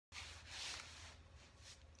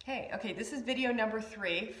Hey, okay, this is video number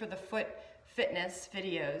 3 for the foot fitness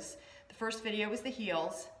videos. The first video was the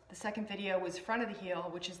heels. The second video was front of the heel,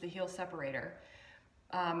 which is the heel separator,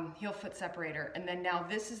 heel foot separator. And then now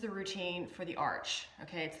this is the routine for the arch.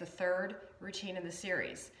 Okay, it's the third routine in the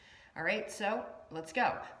series. All right, so let's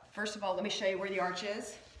go. First of all, let me show you where the arch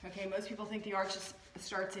is. Okay, most people think the arch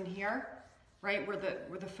starts in here, right, where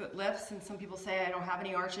the foot lifts, and some people say I don't have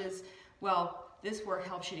any arches. Well, this work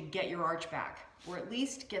helps you to get your arch back, or at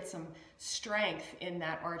least get some strength in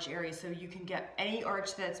that arch area so you can get any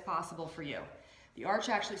arch that's possible for you. The arch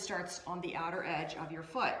actually starts on the outer edge of your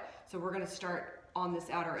foot. So we're gonna start on this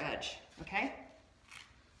outer edge, okay?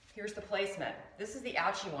 Here's the placement. This is the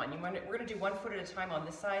ouchie one. We're gonna do 1 foot at a time on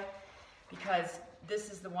this side because this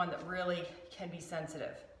is the one that really can be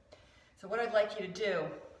sensitive. So what I'd like you to do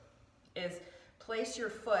is place your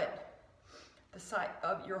foot, the side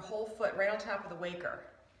of your whole foot right on top of the waker.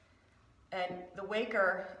 And the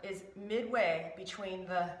waker is midway between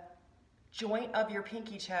the joint of your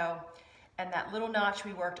pinky toe and that little notch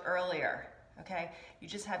we worked earlier, okay? You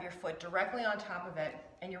just have your foot directly on top of it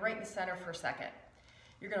and you're right in the center for a second.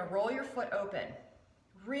 You're gonna roll your foot open,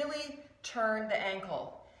 really turn the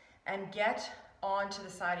ankle and get onto the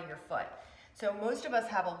side of your foot. So most of us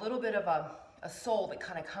have a little bit of a sole that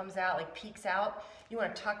kind of comes out, like peeks out. You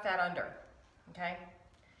wanna tuck that under, okay?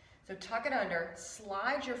 So tuck it under,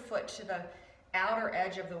 slide your foot to the outer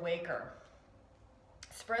edge of the waker.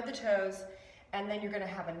 Spread the toes, and then you're gonna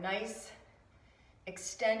have a nice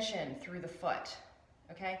extension through the foot,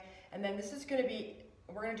 okay? And then this is gonna be,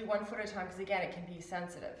 we're gonna do 1 foot at a time because again, it can be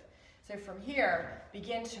sensitive. So from here,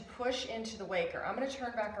 begin to push into the waker. I'm gonna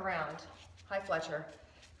turn back around. Hi, Fletcher,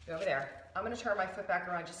 go over there. I'm gonna turn my foot back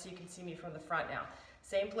around just so you can see me from the front now.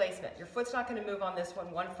 Same placement. Your foot's not gonna move on this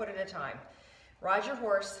one, 1 foot at a time. Ride your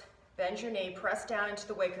horse, bend your knee, press down into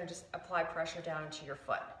the waker and just apply pressure down into your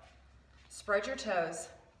foot. Spread your toes,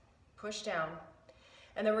 push down,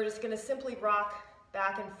 and then we're just gonna simply rock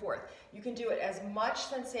back and forth. You can do it as much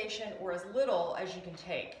sensation or as little as you can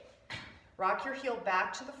take. Rock your heel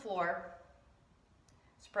back to the floor,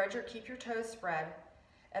 keep your toes spread,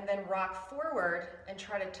 and then rock forward and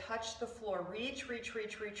try to touch the floor. Reach, reach,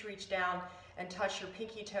 reach, reach, reach down and touch your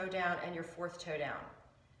pinky toe down and your 4th toe down.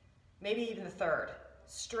 Maybe even the 3rd.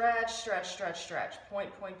 Stretch, stretch, stretch, stretch.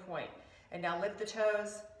 Point, point, point. And now lift the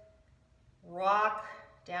toes, rock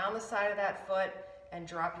down the side of that foot, and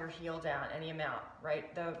drop your heel down any amount,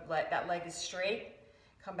 right? That leg is straight.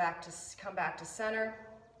 Come back to center.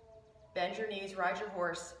 Bend your knees, ride your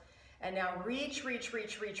horse. And now reach, reach,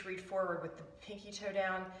 reach, reach, reach forward with the pinky toe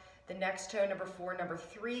down, the next toe, number 4, number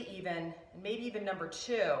 3 even, and maybe even number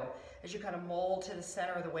 2, as you kind of mold to the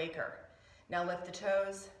center of the waker. Now lift the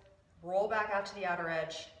toes, roll back out to the outer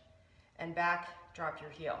edge, and back, drop your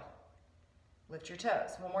heel. Lift your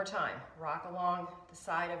toes, 1 more time. Rock along the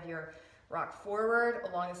side of your, rock forward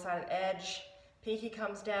along the side of the edge. Pinky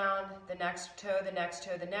comes down, the next toe, the next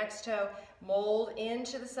toe, the next toe. Mold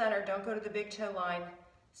into the center, don't go to the big toe line.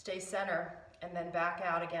 Stay center, and then back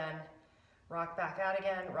out again. Rock back out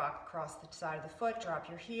again, rock across the side of the foot, drop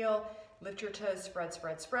your heel, lift your toes, spread,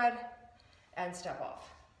 spread, spread, and step off.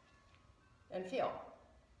 And feel.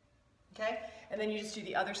 Okay? And then you just do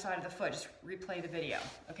the other side of the foot, just replay the video,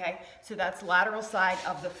 okay? So that's lateral side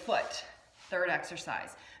of the foot, 3rd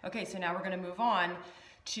exercise. Okay, so now we're gonna move on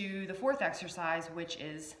to the 4th exercise, which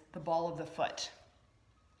is the ball of the foot.